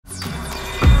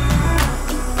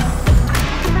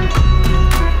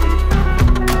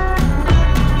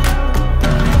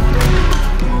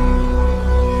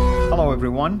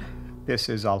everyone. This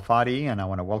is Fadi, and I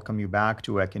want to welcome you back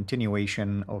to a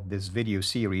continuation of this video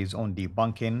series on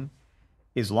debunking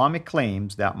Islamic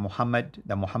claims that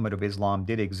the Muhammad of Islam,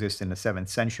 did exist in the 7th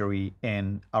century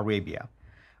in Arabia.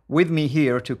 With me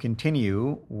here to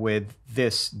continue with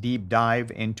this deep dive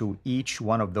into each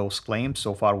one of those claims.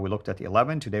 So far we looked at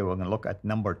 11. Today we're going to look at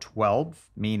number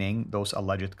 12, meaning those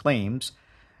alleged claims,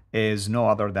 is no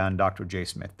other than Dr. J.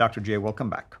 Smith. Dr. J, welcome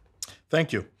back.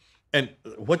 Thank you. And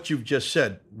what you've just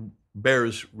said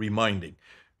bears reminding.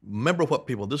 Remember what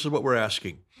people, this is what we're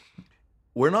asking.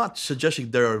 We're not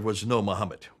suggesting there was no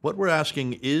Muhammad. What we're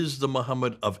asking is the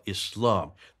Muhammad of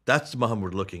Islam. That's the Muhammad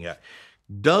we're looking at.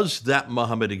 Does that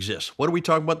Muhammad exist? What are we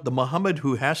talking about? The Muhammad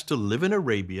who has to live in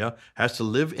Arabia, has to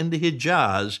live in the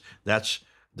Hijaz, that's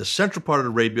the central part of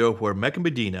Arabia where Mecca and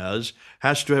Medina is,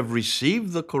 has to have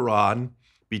received the Qur'an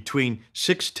between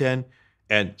 610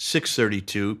 and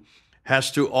 632,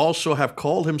 has to also have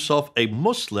called himself a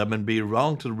Muslim and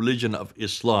belong to the religion of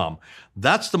Islam.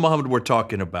 That's the Muhammad we're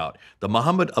talking about. The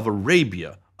Muhammad of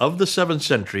Arabia of the 7th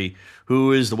century,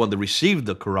 who is the one that received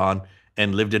the Quran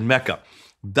and lived in Mecca.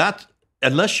 That,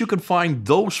 unless you can find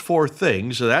those four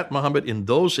things, that Muhammad in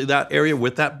that area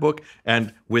with that book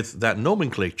and with that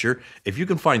nomenclature, if you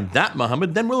can find that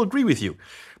Muhammad, then we'll agree with you.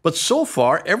 But so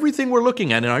far, everything we're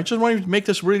looking at, and I just want to make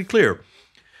this really clear,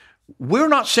 we're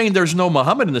not saying there's no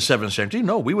Muhammad in the 7th century.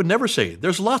 No, we would never say.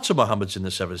 There's lots of Muhammads in the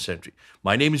 7th century.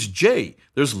 My name is Jay.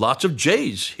 There's lots of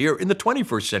Jays here in the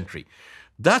 21st century.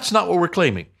 That's not what we're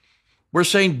claiming. We're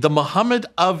saying the Muhammad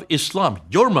of Islam,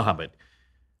 your Muhammad,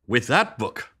 with that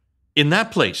book, in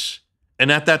that place, and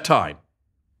at that time,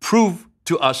 prove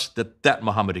to us that that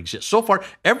Muhammad exists. So far,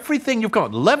 everything you've come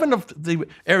up, 11 of the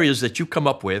areas that you come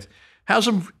up with, has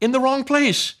them in the wrong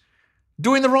place,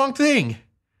 doing the wrong thing.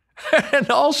 And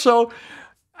also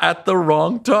at the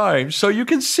wrong time. So you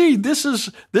can see this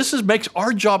makes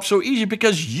our job so easy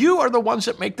because you are the ones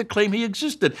that make the claim he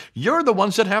existed. You're the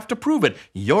ones that have to prove it.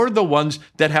 You're the ones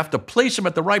that have to place him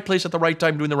at the right place at the right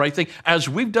time, doing the right thing. As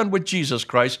we've done with Jesus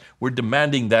Christ, we're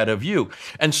demanding that of you.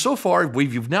 And so far,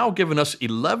 you've now given us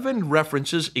 11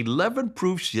 references, 11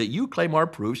 proofs that you claim are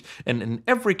proofs. And in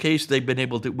every case, we've been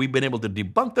able to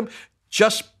debunk them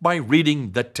just by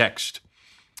reading the text.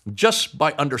 Just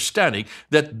by understanding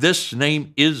that this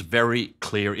name is very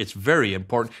clear, it's very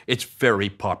important, it's very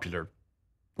popular.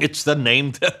 It's the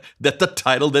name that the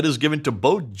title that is given to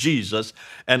both Jesus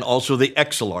and also the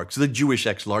exilarchs, the Jewish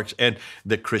exilarchs and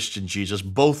the Christian Jesus,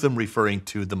 both of them referring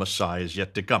to the Messiah is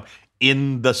yet to come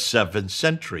in the 7th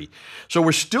century. So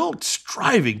we're still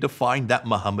striving to find that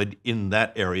Muhammad in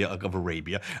that area of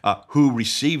Arabia who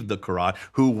received the Quran,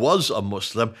 who was a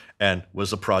Muslim and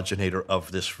was a progenitor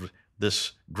of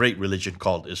this great religion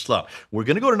called Islam. We're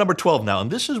going to go to number 12 now,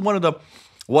 and this is one of the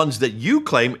ones that you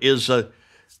claim is a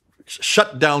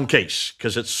shut-down case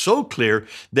because it's so clear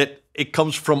that it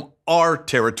comes from our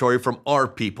territory, from our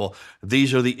people.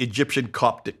 These are the Egyptian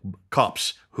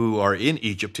Copts who are in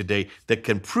Egypt today that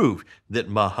can prove that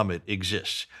Muhammad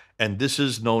exists. And this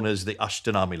is known as the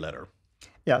Ashtiname letter.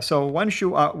 Yeah, so why don't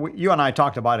you and I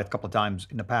talked about it a couple of times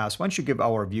in the past. Why don't you give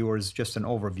our viewers just an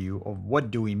overview of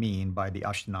what do we mean by the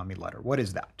Ashtiname letter? What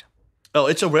is that? Oh,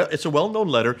 it's a well-known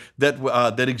letter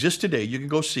that exists today. You can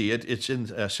go see it. It's in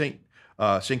St.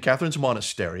 Catherine's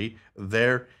Monastery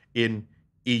there in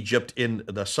Egypt, in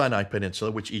the Sinai Peninsula,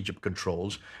 which Egypt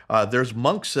controls. There's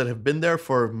monks that have been there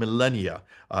for millennia.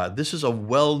 This is a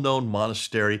well-known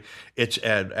monastery. It's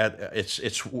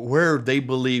where they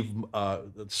believe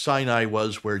Sinai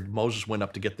was, where Moses went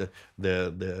up to get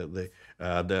the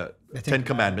Ten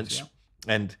Commandments. Yeah.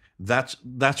 And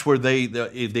that's where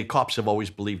the Copts have always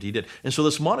believed he did. And so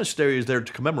this monastery is there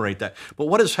to commemorate that. But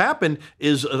what has happened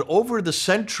is that over the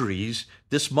centuries,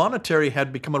 this monastery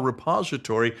had become a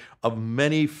repository of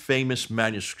many famous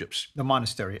manuscripts. The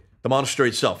monastery. The monastery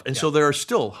itself. And so there are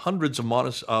still hundreds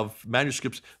of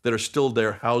manuscripts that are still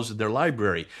there, housed in their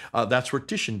library. That's where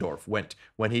Tischendorf went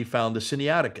when he found the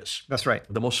Sinaiticus. That's right.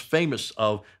 The most famous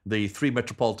of the 3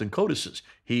 metropolitan codices.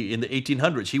 In the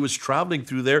 1800s, he was traveling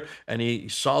through there and he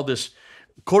saw this,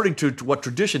 according to what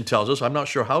tradition tells us. I'm not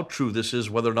sure how true this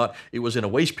is, whether or not it was in a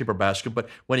waste paper basket, but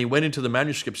when he went into the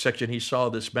manuscript section, he saw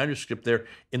this manuscript there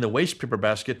in the waste paper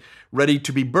basket ready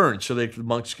to be burned so that the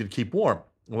monks could keep warm.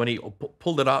 When he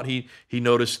pulled it out, he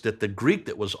noticed that the Greek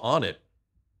that was on it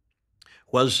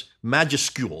was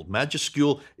majuscule.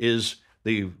 Majuscule is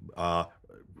the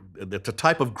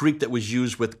type of Greek that was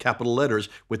used with capital letters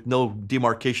with no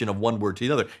demarcation of one word to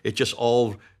another. It just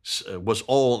was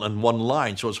all in one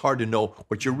line, so it's hard to know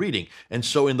what you're reading. And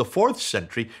so in the 4th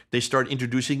century, they started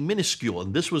introducing minuscule,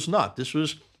 and this was not. This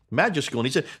was magical. And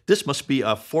he said, this must be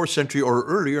a 4th century or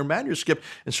earlier manuscript.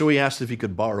 And so he asked if he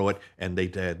could borrow it. And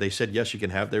they said, yes, you can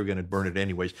have it. They were going to burn it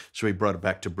anyways. So he brought it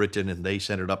back to Britain, and they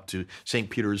sent it up to St.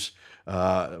 Petersburg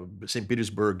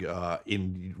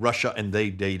in Russia, and they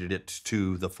dated it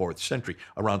to the 4th century,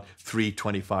 around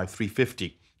 325,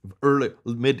 350. Early,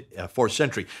 mid 4th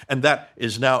century, and that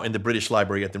is now in the British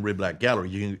Library at the Riblack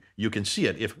Gallery. You can see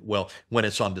it when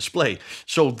it's on display.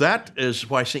 So that is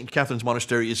why St. Catherine's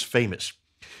Monastery is famous.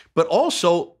 But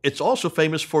also, it's also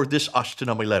famous for this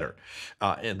Ashtiname letter,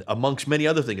 and amongst many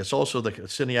other things. It's also the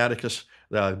Sinaiticus,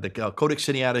 the Codex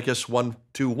Sinaiticus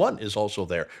 121 is also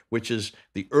there, which is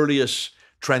the earliest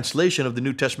translation of the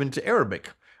New Testament into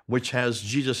Arabic, which has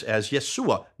Jesus as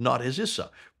Yeshua, not as Issa,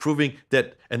 proving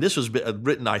that, and this was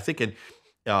written, I think, in,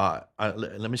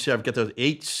 let me see, I've got the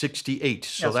 868,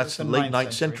 so yes, that's the late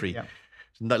 9th century. Yeah.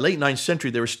 In the late 9th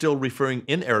century, they were still referring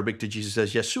in Arabic to Jesus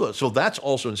as Yeshua. So that's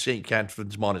also in St.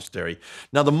 Catherine's Monastery.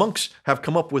 Now, the monks have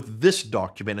come up with this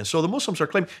document. And so the Muslims are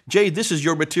claiming, Jay, this is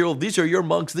your material. These are your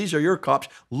monks. These are your copts.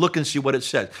 Look and see what it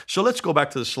says. So let's go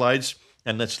back to the slides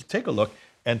and let's take a look.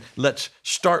 And let's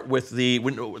start with the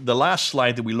last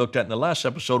slide that we looked at in the last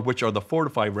episode, which are the 4 to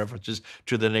 5 references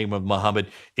to the name of Muhammad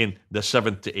in the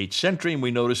 7th to 8th century. And we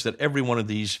notice that every one of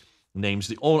these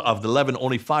names, of the 11,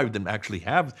 only 5 of them actually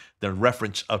have the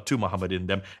reference to Muhammad in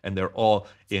them, and they're all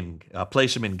in,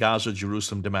 place them in Gaza,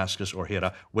 Jerusalem, Damascus, or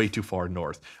Hira, way too far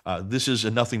north. This is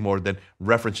nothing more than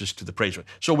references to the praiseworthy.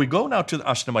 So we go now to the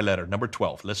Ashtiname letter, number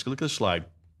 12. Let's look at the slide.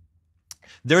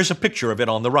 There's a picture of it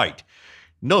on the right.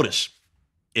 Notice,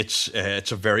 it's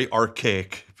a very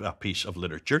archaic piece of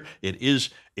literature. It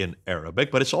is in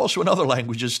Arabic, but it's also in other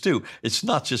languages too. It's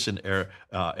not just in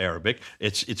Arabic.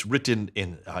 It's written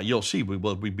in, you'll see,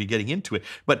 we'll be getting into it,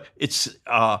 but it's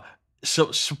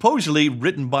supposedly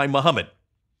written by Muhammad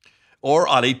or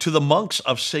Ali to the monks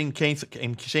of St.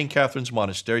 Catherine's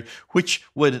Monastery, which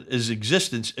would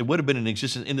have been in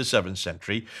existence in the 7th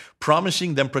century,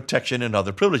 promising them protection and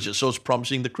other privileges. So it's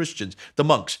promising the Christians, the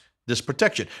monks, this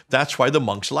protection. That's why the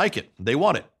monks like it. They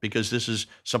want it because this is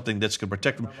something that's going to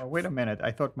protect them. Wait a minute.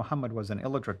 I thought Muhammad was an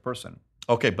illiterate person.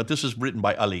 Okay, but this is written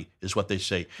by Ali, is what they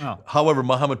say. Oh. However,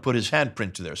 Muhammad put his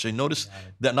handprint to there. So you notice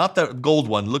that, not the gold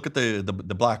one, look at the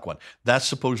black one. That's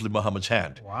supposedly Muhammad's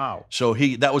hand. Wow. So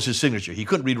that was his signature. He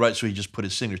couldn't read right, so he just put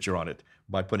his signature on it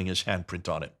by putting his handprint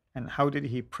on it. And how did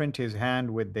he print his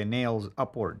hand with the nails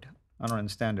upward? I don't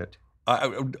understand it.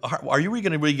 Are you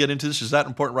going to really get into this? Is that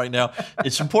important right now?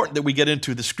 It's important that we get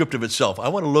into the script of itself. I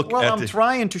want to look at I'm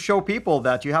trying to show people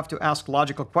that you have to ask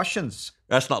logical questions.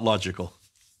 That's not logical.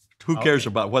 Who cares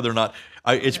about whether or not?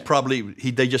 It's probably,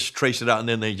 they just traced it out and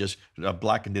then they just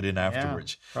blackened it in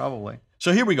afterwards. Yeah, probably.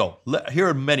 So here we go. Here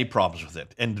are many problems with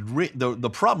it. And the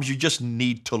problems, you just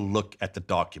need to look at the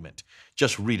document.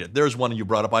 Just read it. There's one you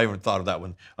brought up. I haven't thought of that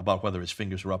one about whether his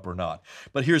fingers are up or not.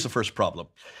 But here's the first problem.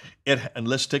 And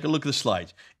let's take a look at the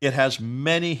slides. It has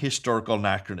many historical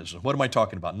anachronisms. What am I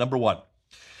talking about? Number one,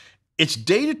 it's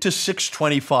dated to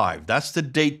 625. That's the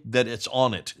date that it's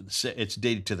on it. It's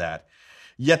dated to that.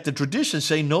 Yet the traditions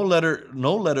say no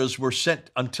letters were sent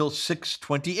until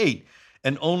 628.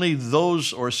 And only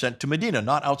those are sent to Medina,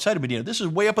 not outside of Medina. This is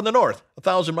way up in the north,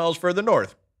 1,000 miles further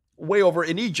north, way over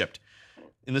in Egypt,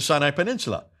 in the Sinai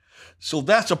Peninsula. So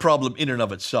that's a problem in and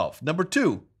of itself. Number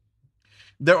two,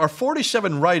 there are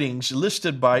 47 writings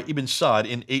listed by Ibn Sa'd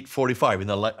in 845, in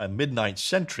the mid-9th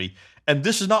century, and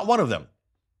this is not one of them.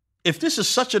 If this is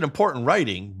such an important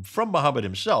writing from Muhammad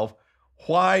himself,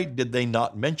 why did they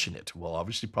not mention it? Well,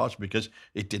 obviously, possibly because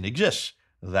it didn't exist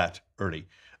that early.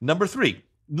 Number three,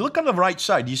 look on the right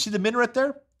side. Do you see the minaret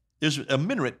there? There's a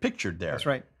minaret pictured there. That's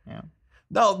right, yeah.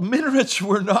 Now, minarets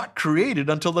were not created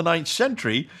until the 9th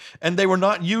century, and they were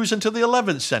not used until the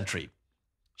 11th century.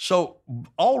 So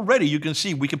already you can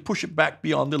see we can push it back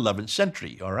beyond the 11th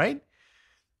century, all right?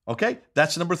 Okay,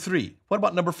 that's number three. What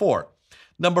about number four?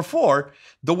 Number four,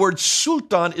 the word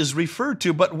sultan is referred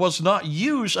to, but was not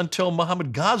used until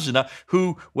Muhammad Ghazna,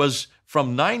 who was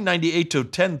from 998 to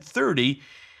 1030.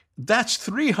 That's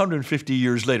 350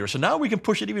 years later. So now we can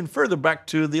push it even further back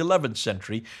to the 11th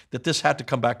century, that this had to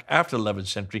come back after the 11th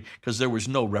century because there was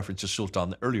no reference to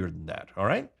sultan earlier than that, all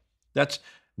right? That's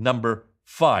number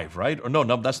five, right? Or no,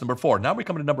 that's number four. Now we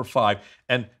come to number five,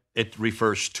 and it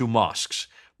refers to mosques.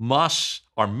 Mosques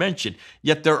are mentioned,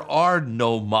 yet there are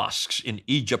no mosques in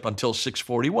Egypt until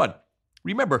 641.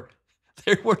 Remember,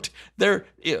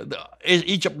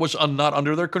 Egypt was not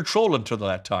under their control until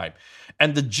that time.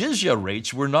 And the jizya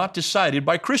rates were not decided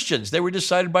by Christians. They were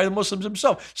decided by the Muslims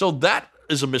themselves. So that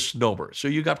is a misnomer. So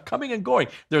you got coming and going.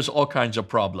 There's all kinds of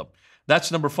problem.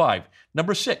 That's number five.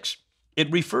 Number six,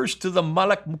 it refers to the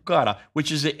Malak Mukara,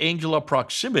 which is the angel of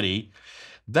proximity.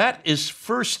 That is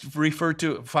first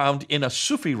found in a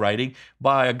Sufi writing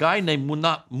by a guy named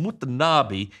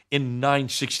Mutanabi in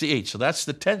 968. So that's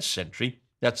the 10th century.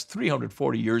 That's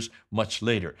 340 years much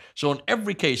later. So in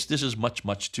every case, this is much,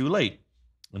 much too late.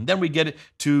 And then we get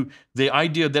to the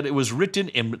idea that it was written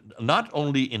in not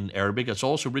only in Arabic, it's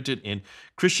also written in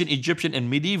Christian, Egyptian, and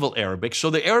medieval Arabic. So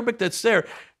the Arabic that's there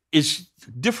is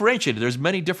differentiated. There's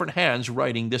many different hands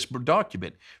writing this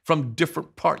document from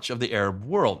different parts of the Arab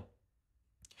world.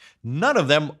 None of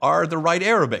them are the right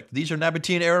Arabic. These are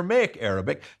Nabatean Aramaic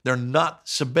Arabic. They're not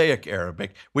Sabaic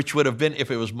Arabic, which would have been, if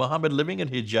it was Muhammad living in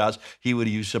Hijaz, he would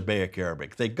have used Sabaic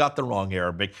Arabic. They got the wrong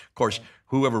Arabic. Of course,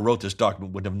 whoever wrote this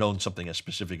document would have known something as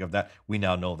specific of that. We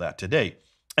now know that today.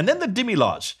 And then the Dhimmi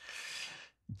laws.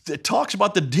 It talks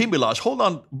about the Dhimmi laws. Hold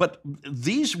on, but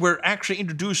these were actually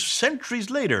introduced centuries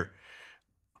later.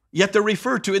 Yet they're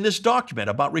referred to in this document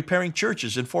about repairing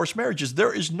churches and forced marriages.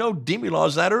 There is no Dhimmi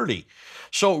laws that early.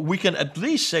 So we can at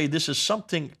least say this is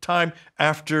something time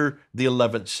after the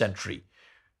 11th century.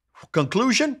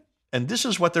 Conclusion, and this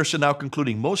is what they're now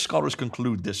concluding. Most scholars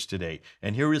conclude this today.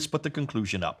 And here is put the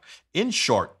conclusion up. In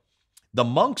short, the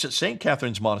monks at St.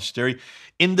 Catherine's Monastery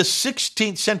in the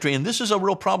 16th century, and this is a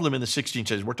real problem in the 16th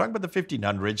century, we're talking about the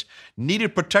 1500s,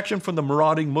 needed protection from the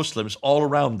marauding Muslims all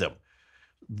around them.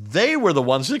 They were the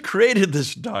ones that created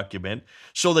this document,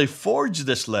 so they forged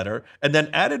this letter and then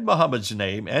added Muhammad's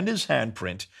name and his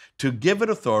handprint to give it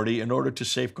authority in order to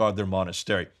safeguard their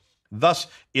monastery. Thus,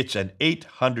 it's an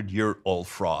 800-year-old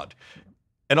fraud.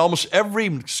 And almost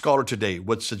every scholar today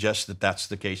would suggest that that's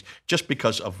the case, just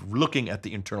because of looking at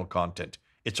the internal content.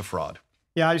 It's a fraud.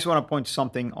 Yeah, I just want to point to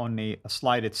something on the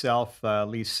slide itself. At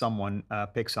least someone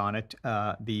picks on it.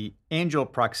 The angel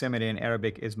proximity in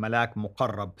Arabic is Malak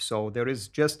Muqarrab. So there is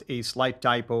just a slight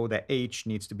typo. The H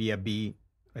needs to be a B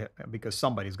because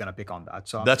somebody's going to pick on that.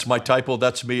 So that's my typo.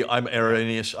 That's me. I'm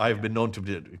Arrhenius. I've been known to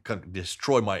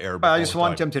destroy my Arabic. I just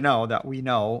want him to know that we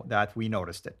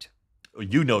noticed it.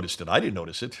 You noticed it. I didn't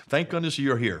notice it. Thank goodness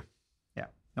you're here. Yeah,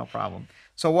 no problem.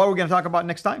 So what are we going to talk about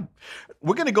next time?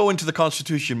 We're going to go into the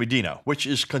Constitution Medina, which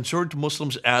is concerned to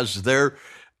Muslims as their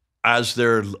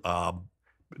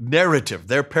narrative,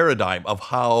 their paradigm of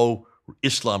how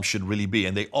Islam should really be.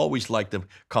 And they always like the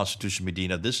Constitution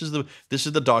Medina. This is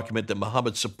the document that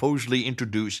Muhammad supposedly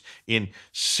introduced in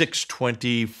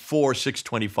 624,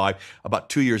 625, about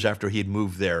 2 years after he had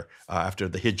moved there, after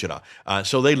the Hijrah.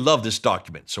 So they love this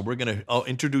document. So we're going to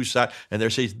introduce that. And they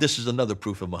say this is another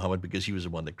proof of Muhammad because he was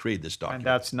the one that created this document.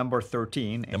 And that's number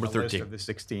 13 in number the 13. list of the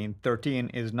 16.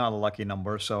 13 is not a lucky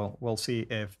number, so we'll see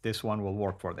if this one will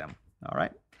work for them. All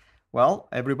right. Well,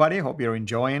 everybody, hope you're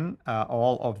enjoying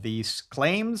all of these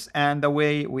claims and the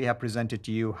way we have presented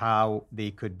to you how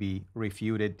they could be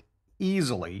refuted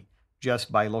easily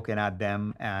just by looking at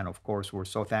them. And of course, we're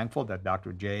so thankful that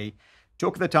Dr. J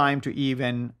took the time to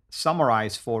even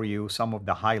summarize for you some of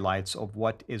the highlights of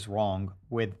what is wrong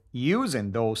with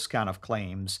using those kind of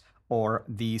claims or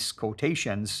these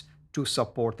quotations to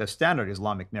support the standard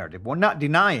Islamic narrative. We're not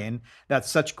denying that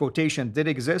such quotations did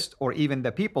exist or even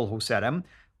the people who said them.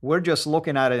 We're just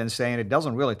looking at it and saying it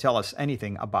doesn't really tell us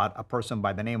anything about a person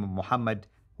by the name of Muhammad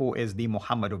who is the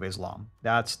Muhammad of Islam.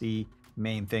 That's the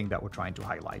main thing that we're trying to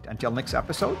highlight. Until next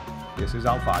episode, this is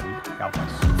Al-Fadi. God bless.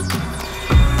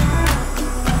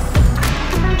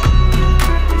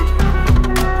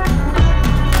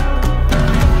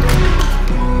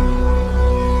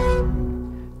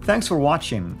 Thanks for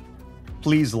watching.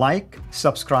 Please like,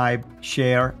 subscribe,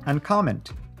 share, and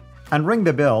comment. And ring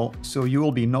the bell so you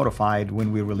will be notified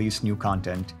when we release new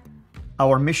content.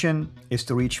 Our mission is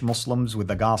to reach Muslims with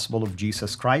the gospel of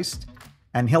Jesus Christ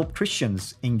and help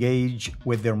Christians engage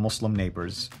with their Muslim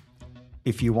neighbors.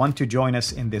 If you want to join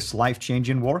us in this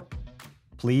life-changing work,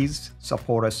 please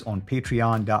support us on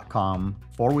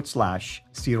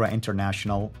patreon.com/CIRA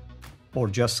International or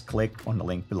just click on the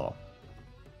link below.